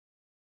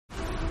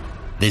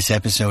This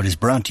episode is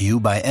brought to you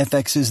by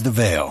FX's The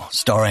Veil,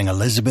 starring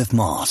Elizabeth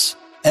Moss.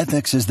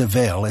 FX's The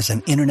Veil is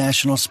an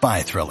international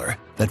spy thriller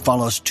that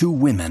follows two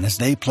women as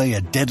they play a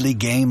deadly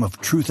game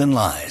of truth and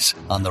lies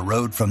on the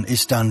road from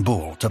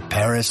Istanbul to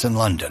Paris and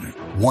London.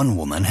 One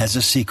woman has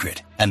a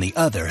secret, and the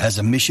other has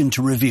a mission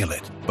to reveal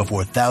it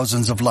before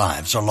thousands of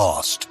lives are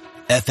lost.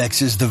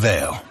 FX's The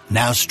Veil,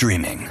 now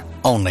streaming,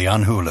 only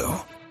on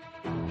Hulu.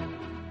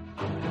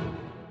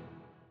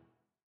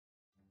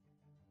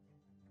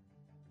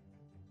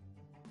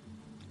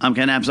 I'm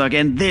Ken Abzock,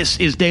 and this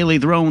is Daily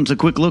Thrones, a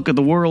quick look at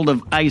the world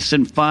of ice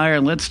and fire.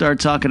 Let's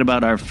start talking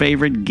about our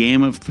favorite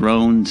Game of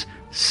Thrones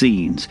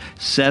scenes.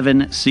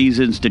 7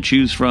 seasons to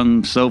choose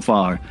from so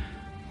far.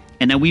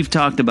 And now we've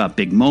talked about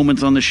big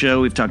moments on the show.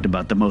 We've talked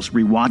about the most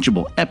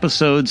rewatchable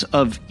episodes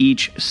of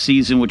each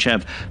season, which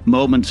have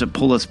moments that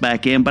pull us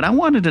back in. But I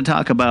wanted to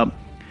talk about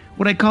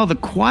what I call the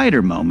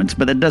quieter moments,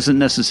 but that doesn't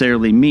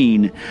necessarily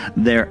mean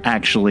they're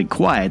actually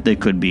quiet. They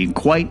could be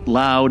quite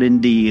loud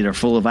indeed or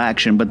full of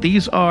action, but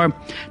these are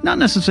not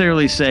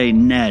necessarily, say,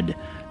 Ned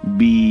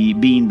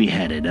being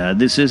beheaded.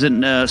 This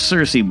isn't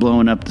Cersei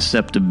blowing up the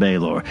Sept of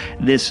Baelor.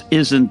 This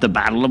isn't the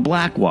Battle of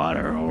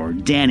Blackwater or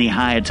Dany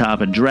high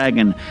atop a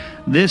dragon.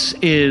 This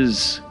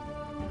is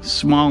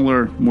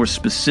smaller, more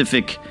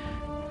specific,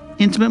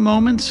 intimate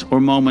moments, or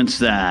moments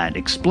that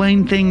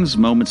explain things,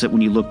 moments that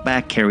when you look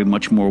back carry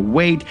much more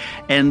weight,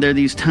 and they're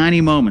these tiny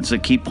moments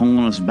that keep pulling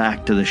us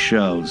back to the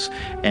shows,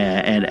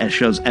 and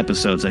shows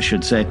episodes, I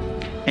should say.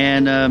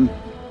 And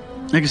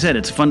like I said,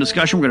 it's a fun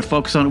discussion. We're going to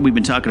focus on it. We've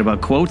been talking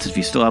about quotes. If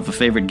you still have a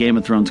favorite Game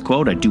of Thrones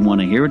quote, I do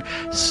want to hear it.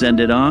 Send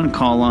it on.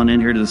 Call on in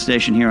here to the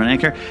station here on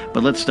Anchor.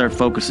 But let's start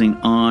focusing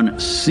on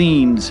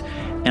scenes,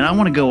 and I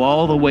want to go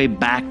all the way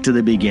back to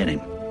the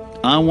beginning.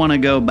 I want to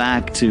go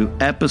back to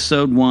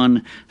episode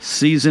 1,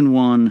 season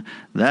 1.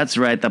 That's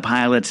right, the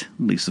pilot,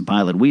 at least the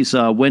pilot we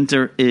saw.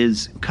 Winter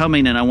is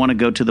coming, and I want to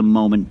go to the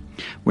moment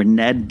where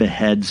Ned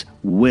beheads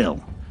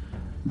Will,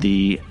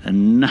 the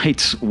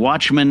Night's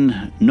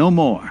Watchman no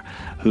more,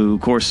 who,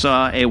 of course,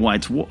 saw a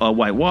White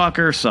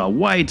Walker, saw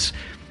Whites,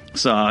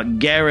 saw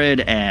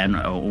Garrett and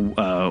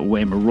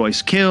Waymar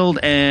Royce killed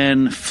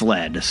and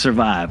fled,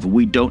 survived.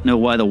 We don't know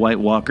why the White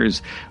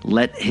Walkers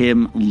let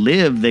him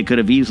live. They could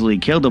have easily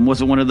killed him.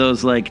 Wasn't one of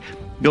those, like,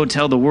 go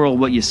tell the world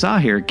what you saw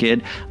here,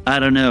 kid. I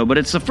don't know. But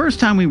it's the first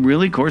time we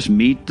really, of course,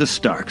 meet the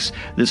Starks.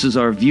 This is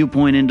our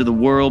viewpoint into the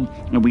world,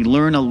 and we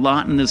learn a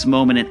lot in this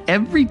moment. And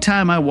every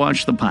time I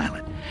watch the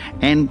pilot,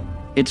 and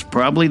it's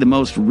probably the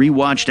most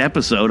rewatched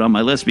episode on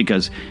my list,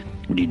 because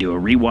when you do a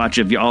rewatch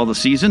of all the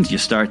seasons, you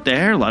start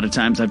there. A lot of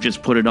times I've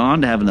just put it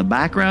on to have in the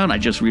background. I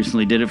just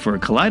recently did it for a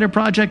Collider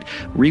project.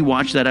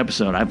 Rewatch that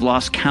episode. I've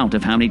lost count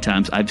of how many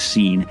times I've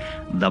seen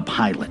the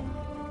pilot.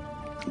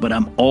 But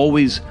I'm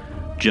always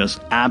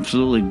just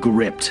absolutely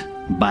gripped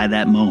by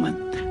that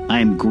moment. I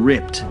am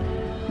gripped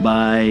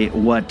by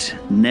what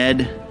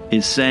Ned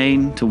is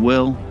saying to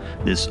Will,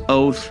 this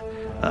oath.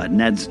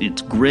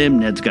 It's grim.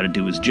 Ned's got to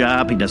do his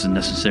job. He doesn't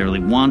necessarily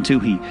want to.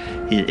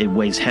 It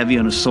weighs heavy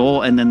on his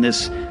soul. And then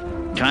this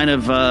kind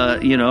of,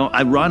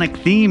 ironic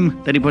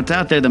theme that he puts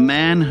out there. The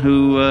man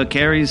who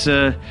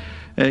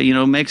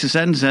makes a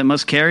sentence that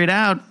must carry it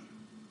out.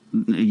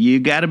 You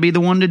got to be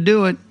the one to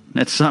do it.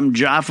 That's something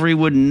Joffrey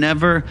would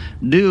never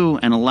do,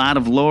 and a lot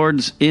of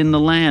lords in the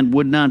land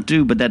would not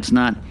do, but that's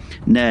not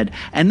Ned.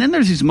 And then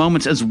there's these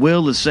moments as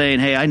Will is saying,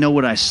 hey, I know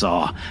what I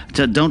saw.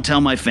 Don't tell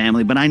my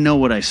family, but I know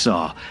what I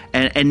saw.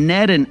 And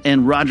Ned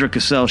and Roderick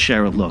Cassell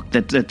share a look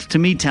that's to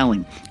me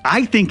telling.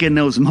 I think in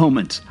those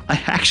moments,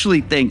 I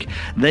actually think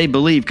they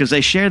believe, because they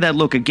share that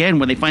look again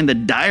when they find the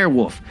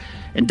direwolf.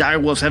 And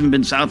direwolves haven't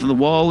been south of the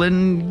wall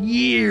in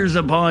years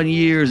upon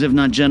years, if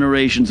not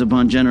generations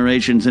upon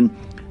generations. And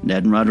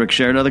Ned and Roderick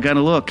share another kind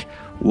of look.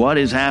 What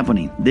is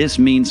happening? This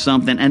means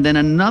something. And then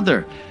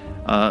another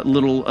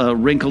little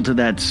wrinkle to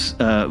that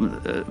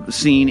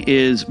scene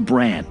is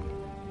Bran.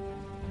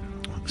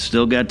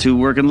 Still got 2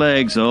 working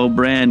legs. Oh,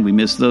 Bran, we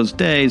miss those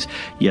days.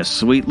 Yes,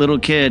 sweet little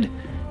kid.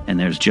 And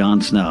there's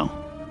Jon Snow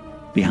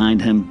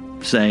behind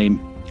him saying,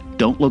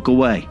 don't look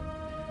away.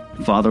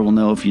 Father will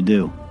know if you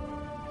do.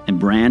 And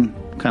Bran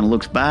kind of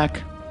looks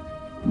back,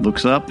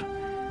 looks up,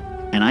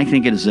 and I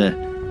think it is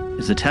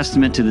a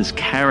testament to this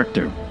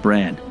character,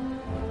 Bran.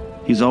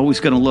 He's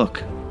always going to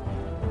look.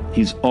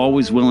 He's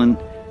always willing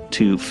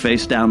to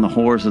face down the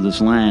horrors of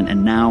this land,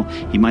 and now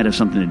he might have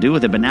something to do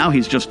with it, but now he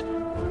is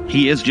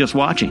just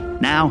watching.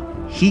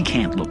 Now he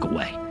can't look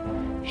away.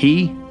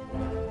 He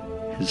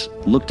has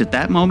looked at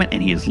that moment,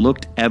 and he has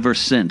looked ever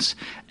since.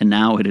 And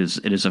now it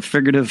is a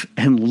figurative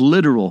and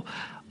literal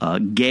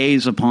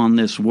gaze upon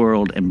this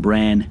world, and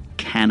Bran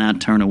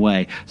cannot turn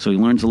away. So he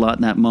learns a lot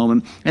in that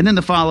moment. And then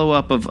the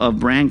follow-up of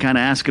Bran kind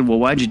of asking, well,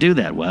 why'd you do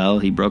that? Well,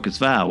 he broke his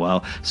vow.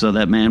 Well, so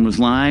that man was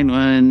lying?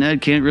 Well,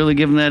 Ned can't really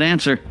give him that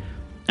answer.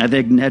 I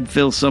think Ned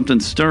feels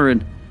something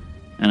stirring,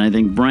 and I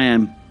think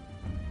Bran,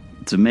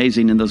 it's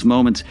amazing in those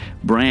moments,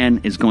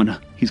 Bran he's going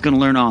to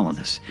learn all of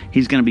this.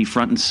 He's going to be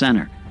front and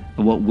center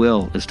of what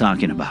Will is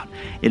talking about.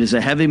 It is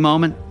a heavy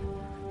moment.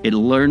 It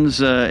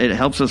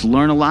helps us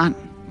learn a lot,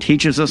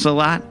 teaches us a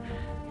lot,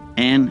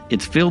 And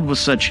it's filled with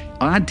such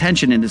odd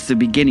tension, and it's the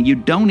beginning. You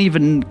don't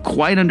even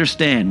quite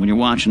understand when you're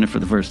watching it for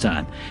the first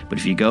time. But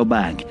if you go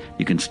back,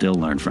 you can still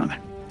learn from it.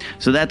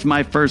 So that's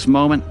my first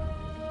moment.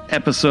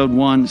 Episode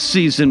 1,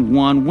 Season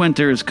 1,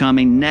 Winter is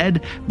Coming.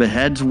 Ned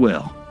beheads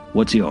Will.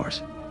 What's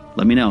yours?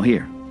 Let me know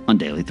here on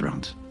Daily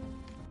Thrones.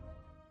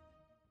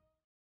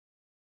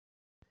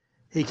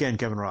 Hey Ken,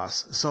 Kevin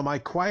Ross. So my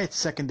quiet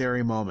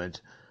secondary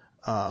moment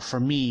for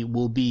me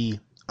will be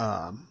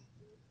Tywin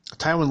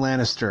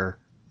Lannister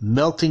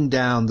melting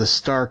down the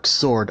Stark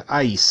sword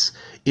ice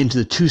into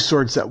the two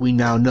swords that we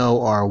now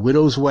know are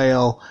Widow's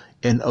Wail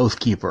and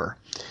Oathkeeper.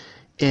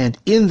 And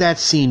in that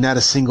scene, not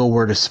a single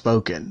word is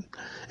spoken,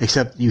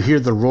 except you hear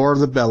the roar of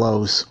the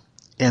bellows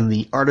and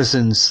the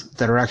artisans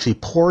that are actually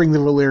pouring the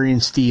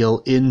Valyrian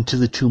steel into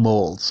the two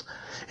molds.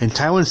 And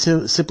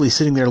Tywin simply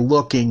sitting there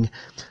looking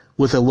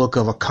with a look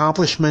of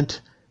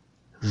accomplishment,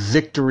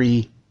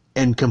 victory,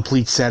 and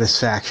complete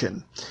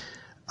satisfaction.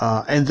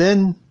 And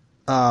then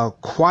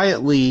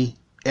quietly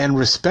and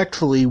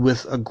respectfully,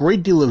 with a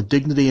great deal of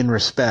dignity and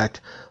respect,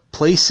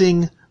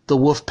 placing the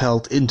wolf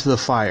pelt into the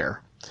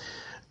fire.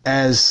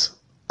 As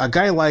a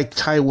guy like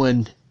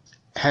Tywin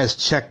has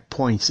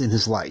checkpoints in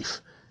his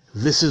life,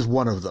 this is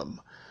one of them.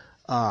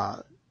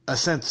 A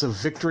sense of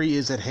victory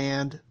is at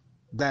hand.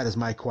 That is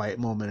my quiet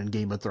moment in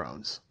Game of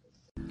Thrones.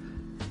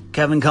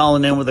 Kevin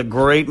calling in with a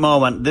great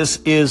moment. This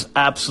is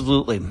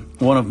absolutely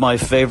one of my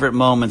favorite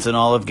moments in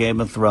all of Game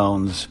of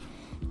Thrones.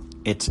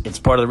 It's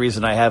part of the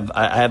reason I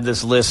have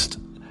this list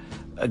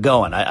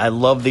going. I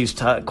love these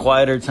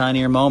quieter,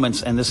 tinier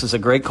moments, and this is a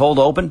great cold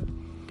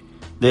open.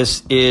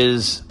 This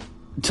is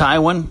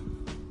Tywin.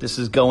 This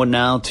is going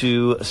now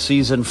to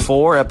Season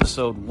 4,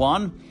 Episode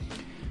 1.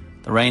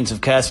 The rains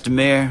of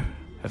Castamere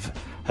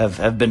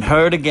have been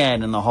heard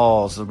again in the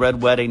halls. The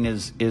Red Wedding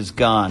is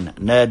gone.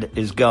 Ned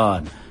is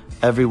gone.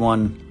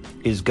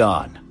 Everyone is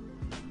gone.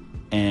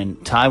 And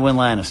Tywin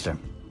Lannister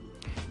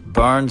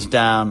burns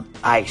down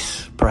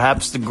ice,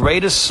 perhaps the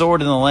greatest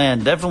sword in the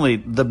land, definitely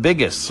the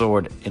biggest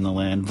sword in the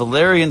land,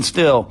 Valyrian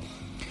steel,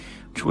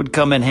 which would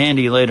come in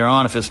handy later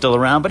on if it's still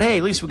around. But hey,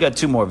 at least we got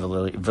two more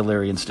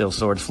Valyrian steel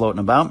swords floating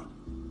about.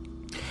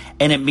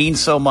 And it means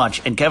so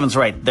much. And Kevin's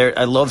right.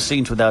 I love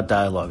scenes without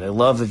dialogue. I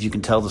love if you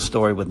can tell the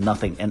story with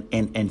nothing.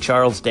 And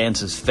Charles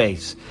Dance's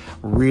face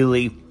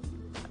really,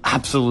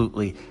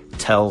 absolutely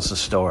tells the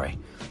story.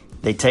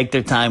 They take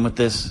their time with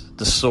this.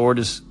 The sword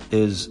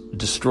is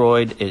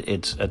destroyed.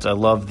 It's I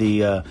love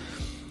the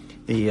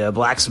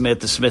blacksmith,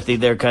 the smithy.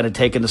 They're kind of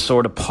taking the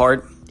sword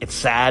apart. It's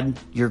sad.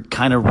 You're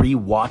kind of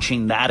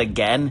re-watching that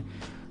again.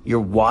 You're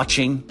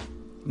watching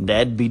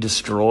Ned be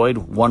destroyed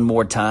one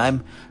more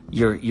time.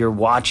 You're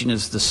watching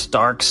as the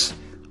Starks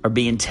are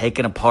being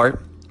taken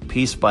apart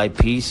piece by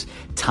piece.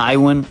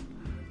 Tywin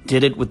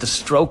did it with the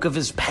stroke of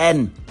his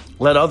pen.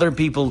 Let other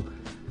people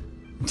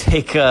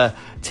take the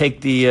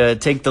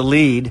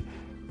lead,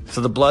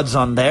 so the blood's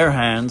on their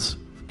hands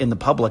in the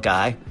public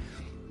eye.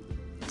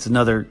 It's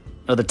another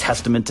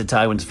testament to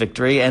Tywin's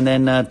victory. And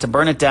then to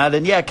burn it down.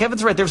 And yeah,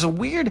 Kevin's right. There's a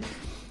weird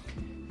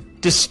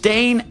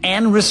disdain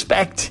and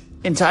respect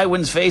in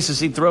Tywin's face as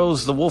he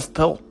throws the wolf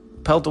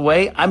pelt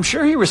away. I'm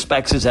sure he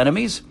respects his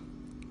enemies.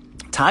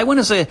 Tywin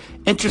is an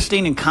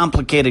interesting and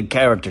complicated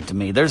character to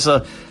me. There's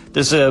a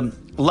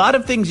lot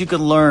of things you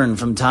can learn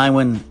from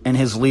Tywin and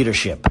his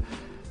leadership,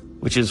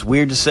 which is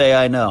weird to say,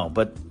 I know,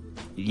 but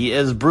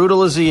as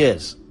brutal as he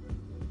is,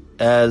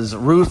 as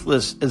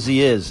ruthless as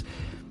he is,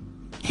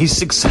 he's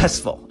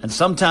successful. And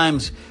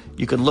sometimes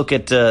you can look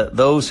at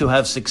those who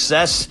have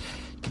success,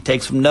 you can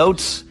take some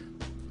notes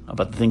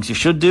about the things you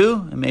should do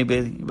and maybe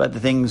about the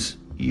things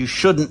you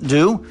shouldn't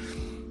do.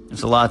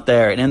 There's a lot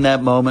there. And in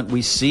that moment,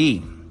 we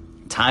see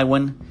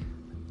Tywin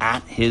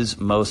at his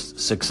most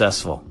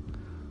successful.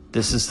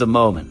 This is the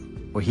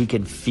moment where he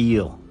can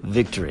feel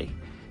victory.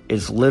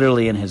 It's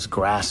literally in his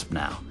grasp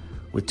now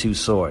with two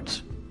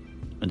swords.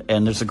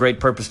 And there's a great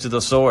purpose to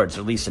the swords,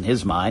 at least in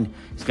his mind.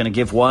 He's going to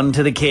give one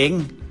to the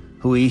king,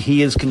 who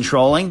he is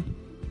controlling,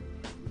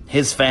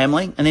 his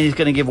family, and then he's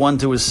going to give one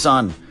to his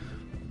son.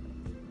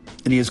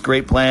 And he has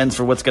great plans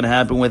for what's going to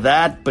happen with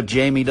that, but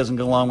Jaime doesn't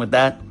go along with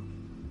that.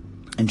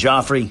 And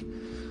Joffrey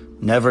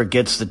never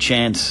gets the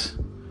chance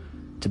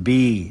to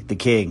be the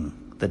king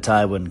that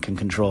Tywin can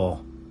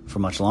control for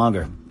much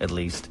longer, at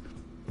least.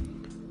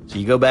 So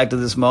you go back to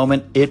this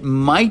moment, it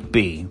might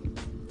be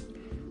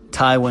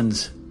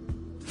Tywin's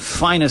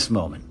finest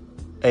moment,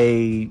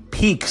 a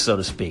peak, so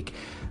to speak,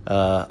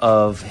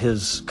 of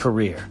his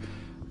career.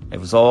 It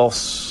was all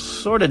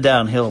sort of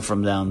downhill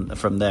from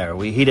there.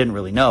 He didn't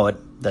really know it.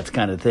 That's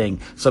kind of thing.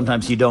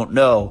 Sometimes you don't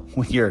know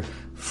when you're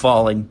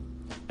falling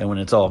and when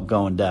it's all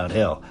going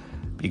downhill.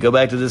 But you go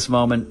back to this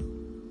moment,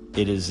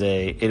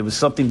 it was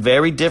something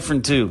very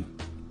different too.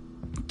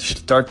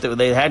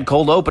 They had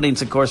cold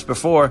openings, of course,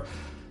 before.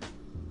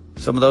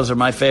 Some of those are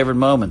my favorite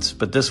moments,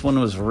 but this one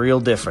was real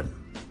different.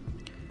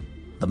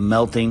 The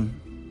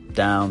melting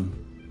down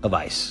of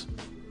ice.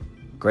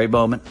 Great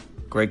moment,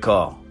 great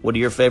call. What are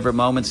your favorite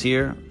moments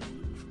here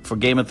for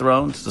Game of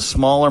Thrones? The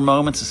smaller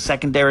moments, the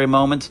secondary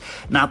moments,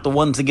 not the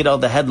ones that get all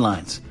the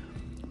headlines,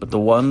 but the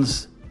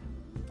ones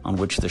on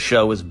which the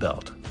show is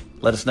built.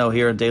 Let us know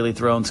here at Daily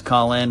Thrones.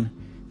 Call in.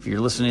 If you're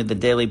listening to the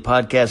Daily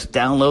Podcast,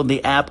 download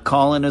the app,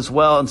 call in as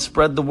well, and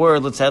spread the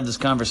word. Let's have this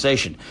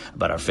conversation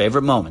about our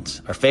favorite moments,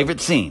 our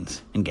favorite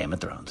scenes in Game of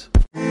Thrones.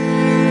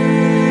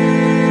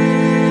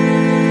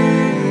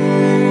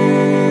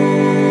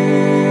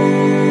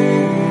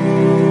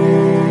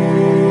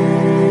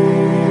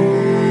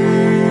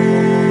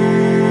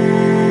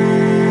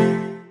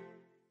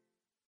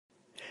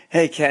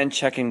 Hey, Ken,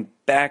 checking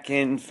back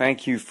in.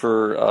 Thank you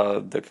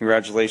for the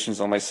congratulations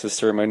on my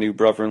sister and my new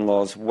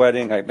brother-in-law's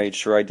wedding. I made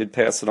sure I did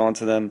pass it on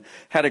to them.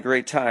 Had a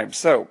great time.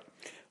 So,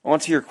 on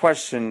to your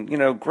question,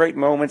 great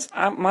moments.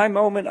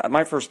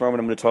 My first moment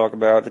I'm going to talk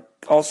about, it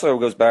also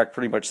goes back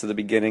pretty much to the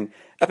beginning.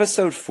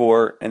 Episode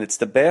 4, and it's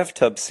the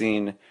bathtub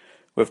scene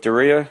with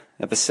Doreah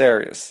and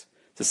Viserys.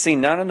 It's a scene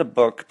not in the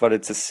book, but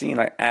it's a scene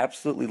I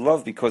absolutely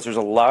love because there's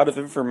a lot of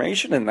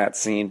information in that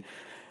scene.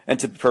 And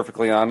to be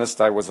perfectly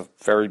honest, I was a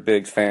very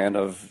big fan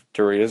of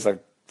Doreah's. I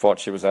thought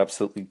she was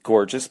absolutely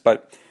gorgeous.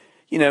 But,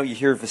 you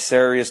hear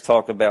Viserys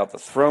talk about the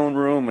throne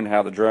room and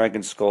how the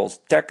dragon skulls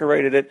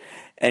decorated it.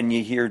 And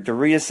you hear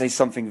Doreah say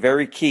something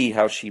very key,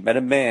 how she met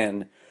a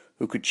man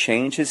who could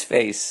change his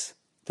face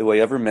the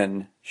way other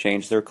men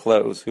change their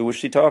clothes. Who was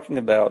she talking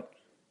about?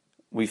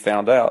 We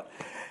found out.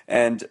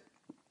 And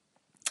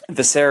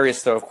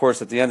Viserys, though, of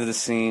course, at the end of the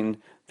scene,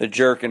 the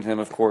jerk in him,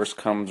 of course,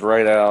 comes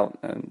right out,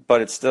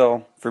 but it's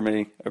still, for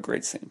me, a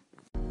great scene.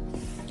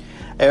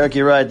 Eric,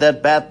 you're right.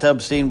 That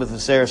bathtub scene with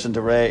Viserys and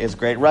Doreah is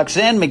great.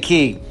 Roxanne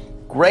McKee,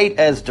 great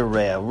as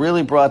Doreah,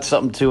 really brought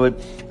something to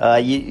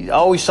it.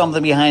 Always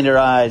something behind her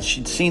eyes.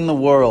 She'd seen the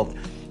world.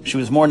 She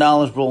was more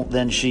knowledgeable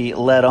than she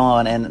let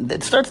on, and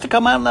it starts to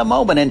come out in that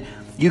moment. And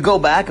you go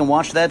back and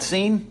watch that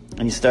scene,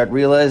 and you start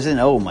realizing,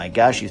 oh my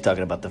gosh, he's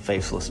talking about the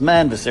faceless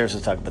men. Viserys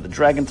is talking about the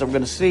dragons that we're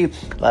going to see.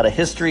 A lot of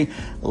history,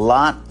 a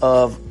lot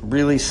of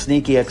really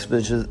sneaky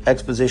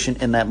exposition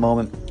in that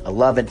moment. I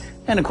love it.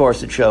 And of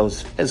course, it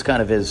shows as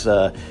kind of his,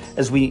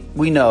 as we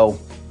know,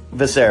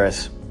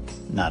 Viserys,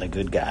 not a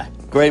good guy.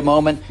 Great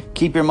moment.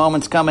 Keep your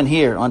moments coming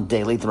here on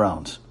Daily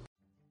Thrones.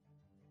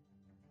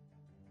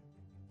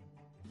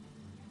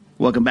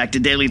 Welcome back to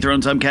Daily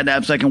Thrones. I'm Ken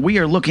Napzok, and we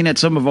are looking at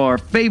some of our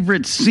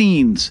favorite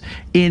scenes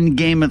in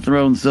Game of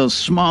Thrones, those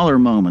smaller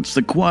moments,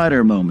 the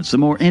quieter moments, the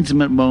more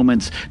intimate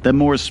moments, the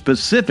more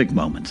specific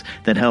moments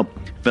that help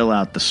fill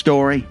out the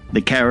story,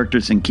 the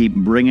characters, and keep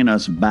bringing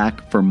us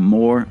back for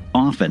more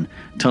often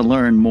to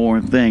learn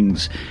more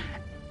things.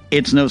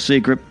 It's no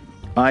secret,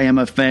 I am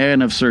a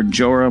fan of Ser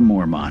Jorah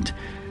Mormont,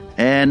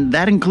 and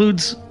that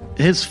includes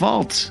his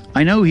faults.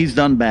 I know he's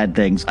done bad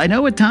things. I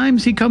know at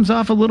times he comes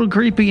off a little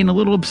creepy and a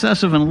little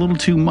obsessive and a little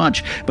too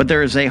much, but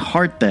there is a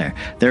heart there.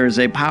 There is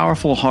a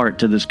powerful heart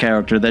to this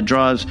character that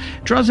draws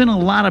in a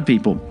lot of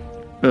people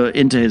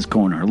into his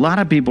corner. A lot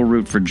of people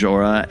root for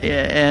Jorah,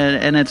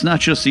 and it's not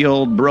just the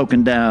old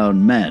broken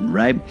down men,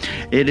 right?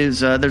 It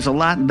is. There's a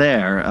lot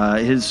there.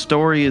 His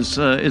story is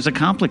a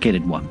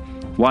complicated one.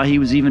 Why he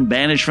was even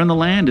banished from the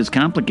land is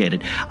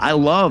complicated. I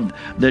love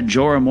that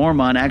Jorah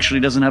Mormont actually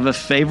doesn't have a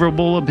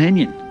favorable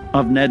opinion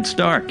of Ned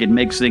Stark. It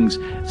makes things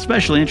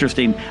especially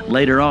interesting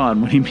later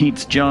on when he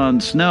meets Jon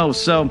Snow.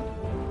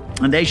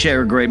 And they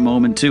share a great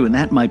moment too, and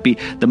that might be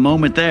the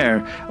moment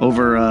there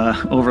over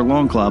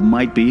Longclaw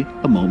might be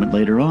a moment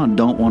later on.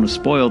 Don't want to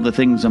spoil the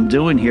things I'm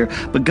doing here,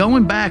 but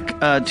going back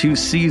to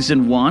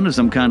season 1, as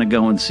I'm kind of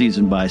going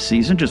season by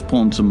season, just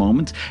pulling some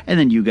moments, and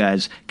then you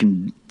guys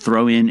can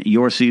throw in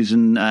your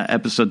season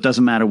episode.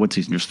 Doesn't matter what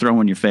season, just throw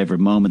in your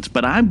favorite moments.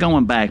 But I'm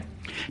going back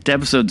to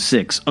episode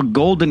 6, A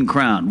Golden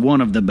Crown,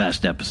 one of the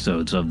best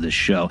episodes of this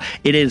show.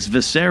 It is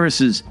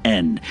Viserys'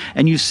 end.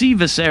 And you see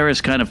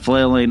Viserys kind of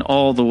flailing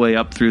all the way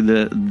up through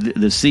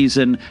the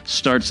season,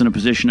 starts in a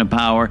position of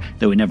power,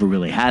 though he never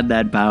really had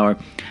that power,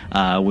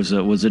 was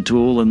a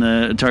tool in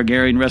the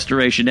Targaryen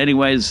restoration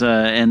anyways,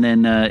 and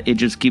then it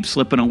just keeps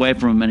slipping away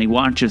from him, and he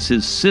watches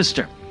his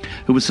sister,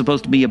 who was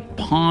supposed to be a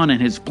pawn in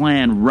his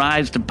plan,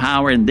 rise to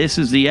power, and this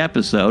is the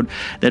episode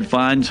that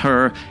finds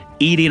her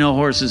eating a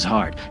horse's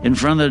heart in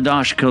front of the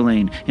Dosh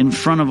Khaleen, in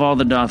front of all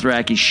the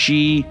Dothraki.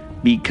 She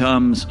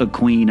becomes a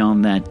queen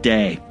on that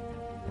day.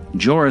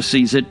 Jorah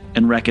sees it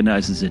and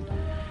recognizes it.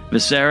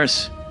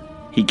 Viserys,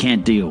 he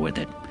can't deal with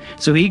it.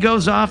 So he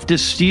goes off to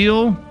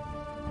steal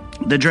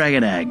the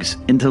dragon eggs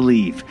and to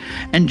leave.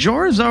 And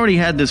Jorah's already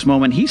had this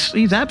moment.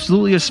 He's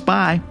absolutely a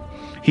spy.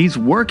 He's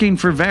working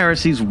for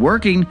Varys. He's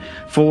working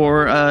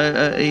for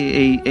a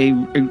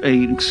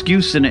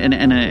excuse and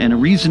a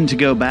reason to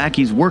go back.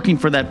 He's working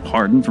for that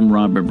pardon from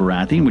Robert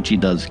Baratheon, which he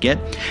does get.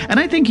 And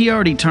I think he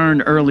already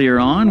turned earlier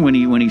on when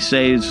he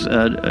saves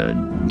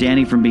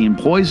Dany from being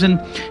poisoned.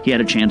 He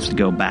had a chance to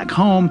go back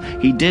home.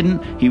 He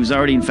didn't. He was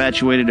already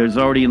infatuated. He was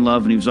already in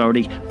love, and he was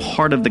already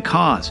part of the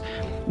cause.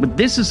 But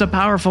this is a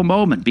powerful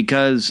moment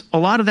because a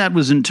lot of that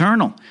was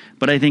internal.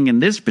 But I think in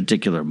this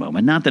particular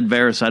moment, not that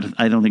Varys,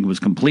 I don't think was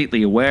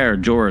completely aware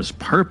of Jorah's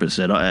purpose,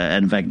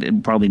 in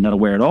fact, probably not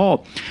aware at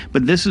all.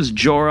 But this is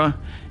Jorah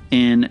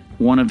in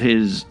one of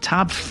his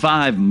top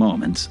 5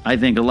 moments. I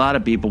think a lot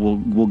of people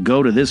will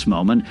go to this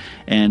moment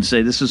and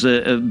say this is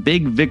a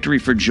big victory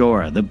for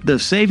Jorah. The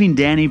saving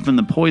Dany from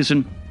the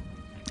poison,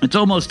 it's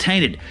almost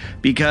tainted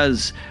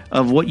because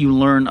of what you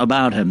learn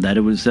about him, that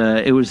it was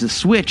the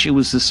switch, it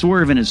was the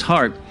swerve in his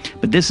heart.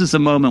 But this is the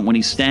moment when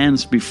he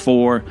stands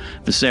before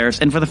Viserys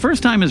and for the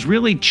first time is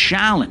really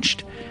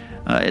challenged.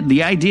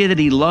 The idea that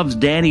he loves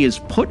Dany is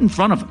put in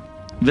front of him.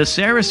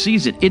 Viserys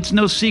sees it. It's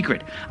no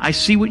secret. I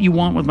see what you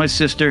want with my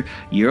sister.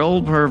 You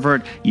old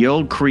pervert. You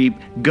old creep.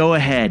 Go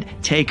ahead.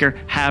 Take her.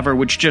 Have her.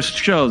 Which just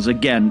shows,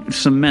 again,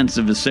 cements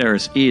that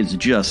Viserys is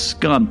just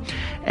scum.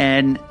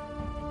 And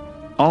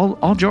all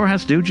Jorah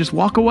has to do is just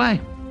walk away.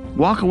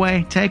 Walk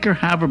away. Take her.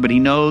 Have her. But he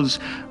knows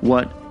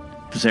what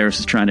Viserys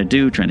is trying to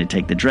do, trying to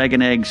take the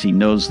dragon eggs. He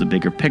knows the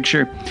bigger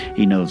picture.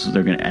 He knows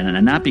they're going to,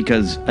 and not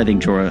because I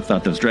think Jorah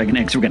thought those dragon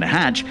eggs were going to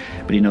hatch,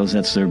 but he knows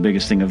that's their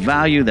biggest thing of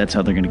value. That's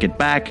how they're going to get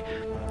back.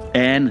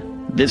 And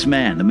this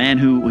man, the man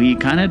who he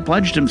kind of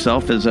pledged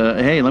himself as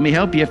a, hey, let me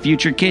help you,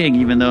 future king,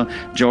 even though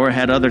Jorah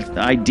had other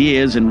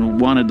ideas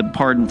and wanted the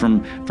pardon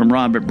from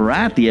Robert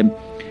Baratheon,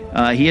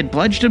 he had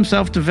pledged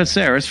himself to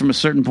Viserys from a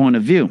certain point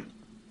of view.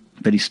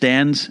 But he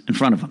stands in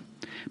front of him,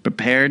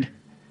 prepared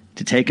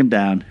to take him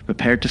down,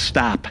 prepared to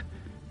stop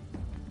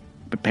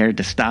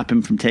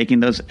him from taking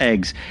those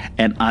eggs.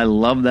 And I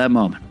love that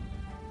moment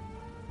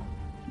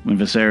when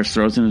Viserys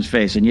throws in his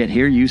face, and yet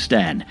here you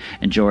stand.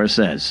 And Jorah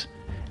says,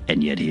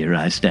 and yet here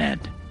I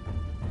stand.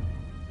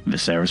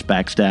 Viserys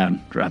backs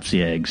down, drops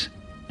the eggs,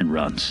 and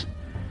runs.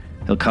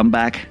 He'll come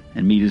back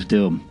and meet his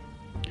doom.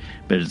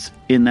 But it's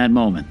in that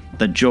moment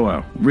that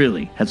Jorah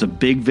really has a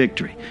big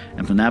victory.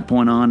 And from that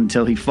point on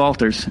until he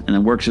falters and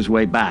then works his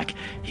way back,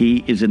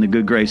 he is in the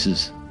good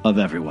graces of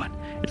everyone.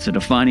 It's a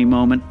defining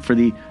moment for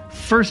the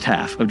first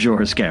half of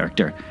Jorah's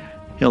character.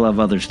 He'll have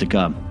others to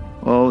come.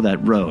 Oh,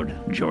 that road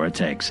Jorah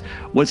takes.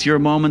 What's your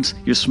moments,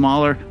 your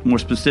smaller, more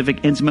specific,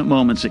 intimate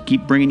moments that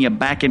keep bringing you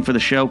back in for the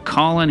show?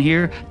 Call in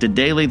here to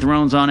Daily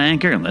Thrones on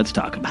Anchor, and let's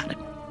talk about it.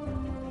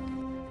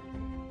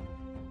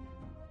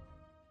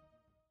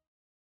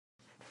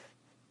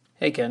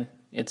 Hey Ken,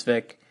 it's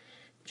Vic.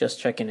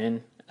 Just checking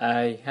in.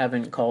 I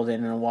haven't called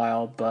in a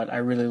while, but I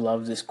really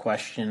love this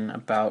question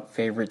about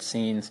favorite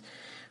scenes.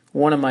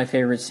 One of my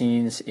favorite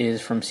scenes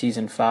is from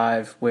Season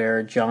 5,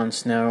 where Jon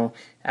Snow,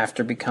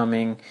 after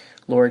becoming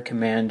Lord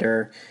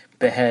Commander,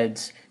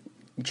 beheads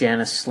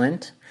Janos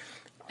Slynt.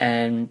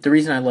 And the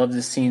reason I love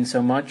this scene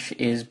so much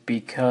is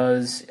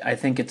because I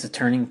think it's a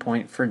turning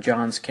point for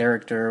Jon's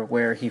character,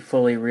 where he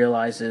fully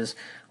realizes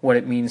what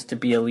it means to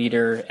be a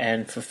leader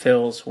and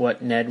fulfills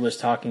what Ned was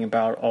talking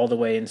about all the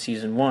way in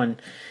Season 1,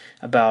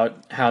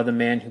 about how the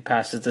man who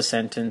passes the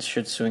sentence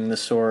should swing the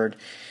sword.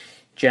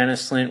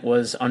 Janos Slynt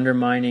was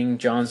undermining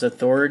Jon's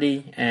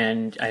authority,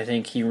 and I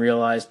think he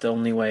realized the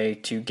only way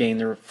to gain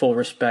the full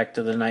respect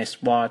of the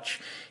Night's Watch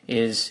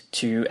is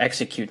to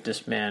execute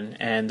this man.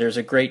 And there's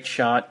a great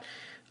shot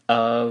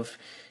of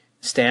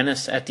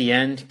Stannis at the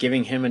end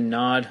giving him a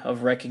nod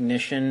of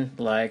recognition,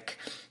 like,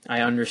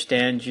 I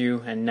understand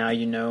you, and now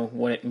you know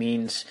what it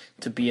means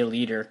to be a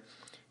leader.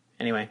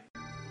 Anyway.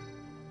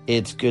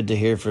 It's good to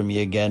hear from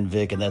you again,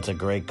 Vic, and that's a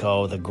great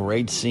call with a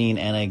great scene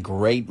and a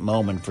great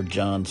moment for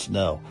Jon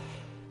Snow.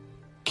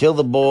 Kill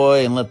the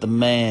boy and let the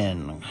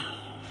man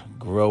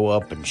grow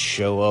up and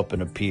show up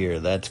and appear.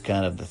 That's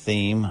kind of the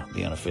theme,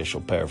 the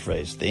unofficial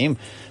paraphrase theme,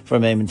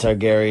 from Aemon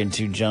Targaryen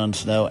to Jon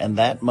Snow, and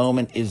that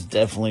moment is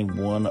definitely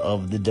one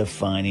of the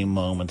defining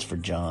moments for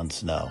Jon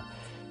Snow.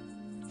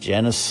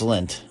 Janos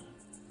Slynt,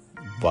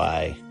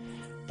 by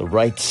the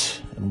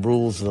rights and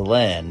rules of the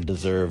land,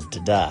 deserved to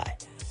die.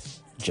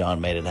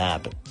 Jon made it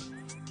happen.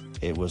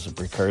 It was a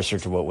precursor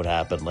to what would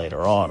happen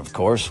later on, of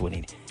course, when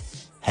he'd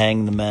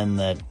hang the men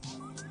that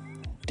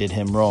did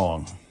him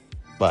wrong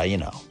by,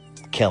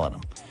 killing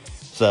him.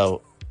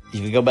 So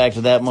if you go back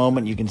to that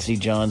moment, you can see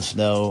Jon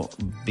Snow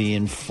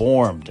being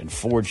formed and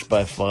forged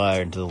by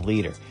fire into the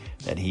leader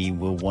that he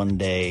will one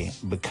day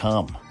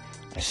become.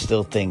 I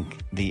still think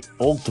the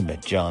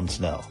ultimate Jon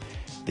Snow,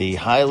 the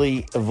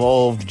highly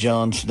evolved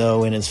Jon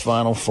Snow in his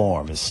final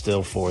form, is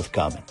still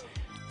forthcoming.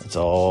 It's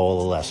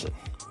all a lesson.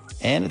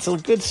 And it's a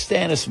good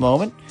Stannis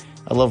moment.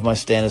 I love my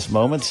Stannis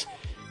moments.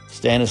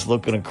 Stannis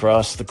looking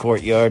across the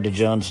courtyard to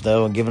Jon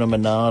Snow and giving him a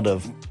nod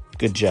of,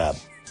 good job.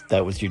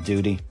 That was your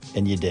duty,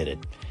 and you did it.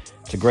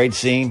 It's a great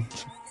scene,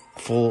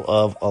 full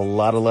of a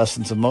lot of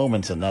lessons and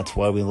moments, and that's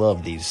why we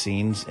love these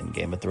scenes in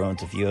Game of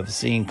Thrones. If you have a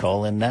scene,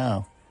 call in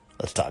now.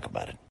 Let's talk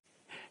about it.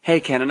 Hey,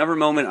 Ken, another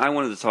moment I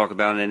wanted to talk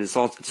about, and it's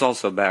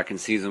also back in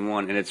Season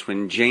 1, and it's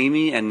when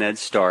Jaime and Ned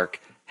Stark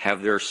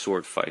have their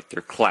sword fight,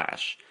 their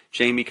clash.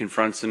 Jaime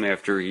confronts him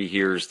after he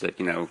hears that,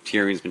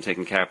 Tyrion's been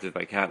taken captive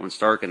by Catelyn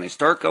Stark, and they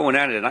start going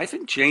at it. And I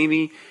think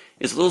Jaime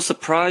is a little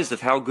surprised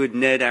of how good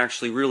Ned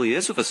actually really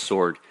is with a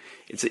sword.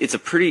 It's a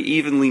pretty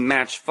evenly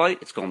matched fight.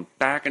 It's going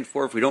back and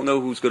forth. We don't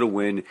know who's going to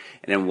win.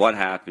 And then what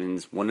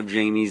happens? One of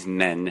Jaime's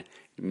men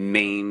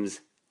maims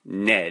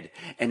Ned.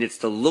 And it's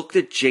the look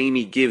that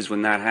Jaime gives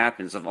when that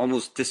happens of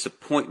almost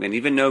disappointment,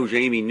 even though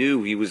Jaime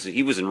knew he was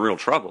in real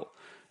trouble.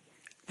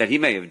 that he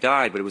may have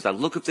died, but it was that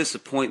look of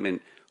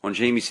disappointment on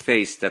Jaime's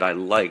face that I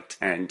liked.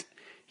 And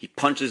he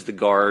punches the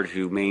guard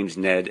who maims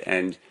Ned,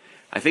 and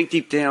I think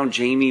deep down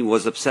Jaime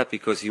was upset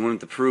because he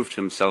wanted to prove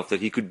to himself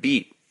that he could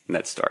beat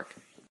Ned Stark.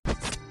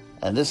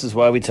 And this is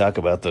why we talk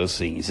about those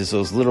scenes. It's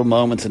those little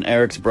moments, and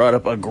Eric's brought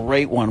up a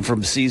great one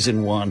from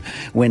season 1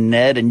 when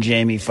Ned and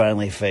Jaime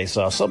finally face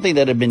off. Something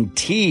that had been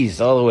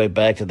teased all the way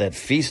back to that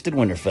feast in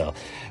Winterfell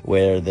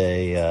where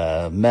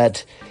they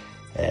met,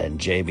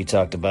 and Jaime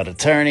talked about a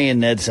tourney,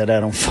 and Ned said, I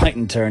don't fight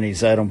in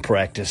tourneys, I don't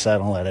practice, I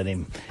don't let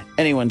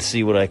anyone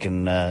see what I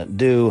can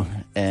do,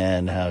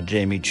 and how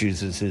Jaime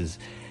chooses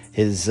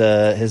his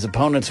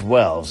opponents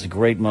well. It was a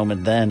great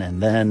moment then,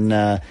 and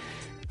then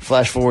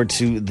flash forward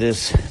to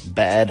this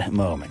bad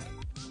moment.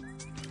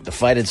 The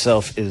fight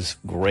itself is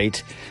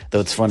great, though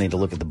it's funny to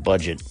look at the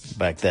budget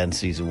back then,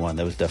 season 1.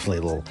 There was definitely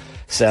a little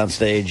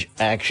soundstage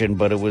action,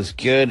 but it was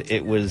good.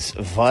 It was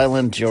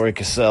violent. Jory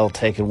Cassell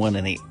taking one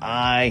in the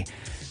eye.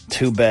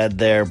 Too bad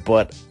there,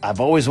 but I've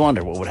always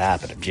wondered what would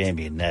happen if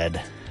Jaime and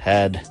Ned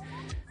had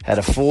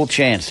a full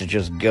chance to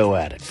just go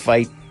at it.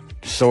 Fight,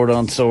 sword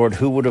on sword.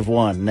 Who would have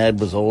won? Ned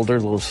was older, a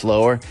little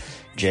slower.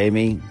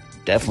 Jaime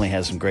definitely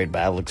has some great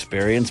battle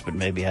experience, but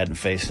maybe hadn't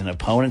faced an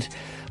opponent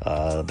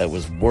that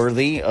was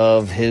worthy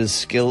of his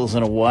skills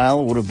in a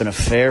while. It would have been a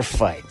fair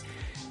fight.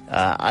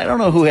 I don't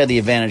know who had the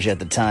advantage at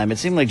the time. It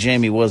seemed like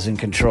Jaime was in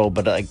control,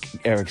 but like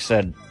Eric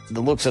said, the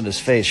looks on his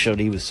face showed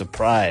he was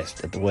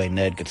surprised at the way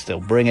Ned could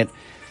still bring it.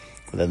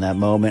 But in that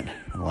moment,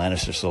 a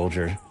Lannister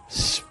soldier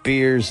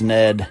spears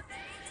Ned.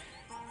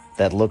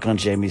 That look on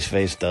Jaime's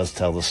face does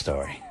tell the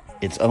story.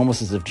 It's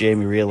almost as if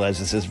Jaime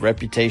realizes his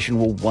reputation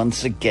will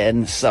once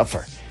again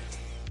suffer.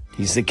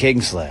 He's the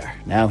Kingslayer.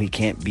 Now he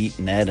can't beat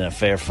Ned in a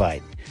fair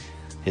fight.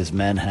 His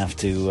men have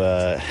to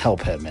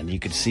help him, and you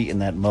could see in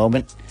that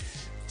moment,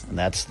 and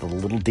that's the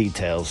little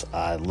details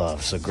I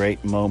love. So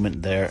great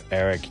moment there,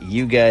 Eric.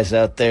 You guys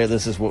out there,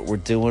 this is what we're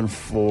doing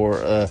for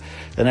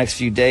the next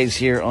few days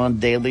here on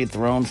Daily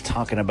Thrones,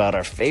 talking about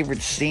our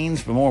favorite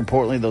scenes, but more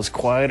importantly, those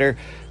quieter,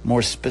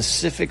 more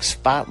specific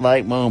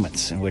spotlight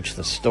moments in which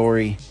the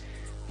story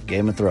of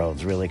Game of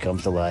Thrones really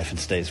comes to life and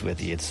stays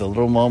with you. It's the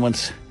little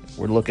moments.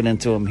 We're looking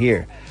into them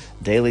here.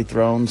 Daily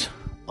Thrones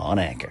on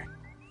Anchor.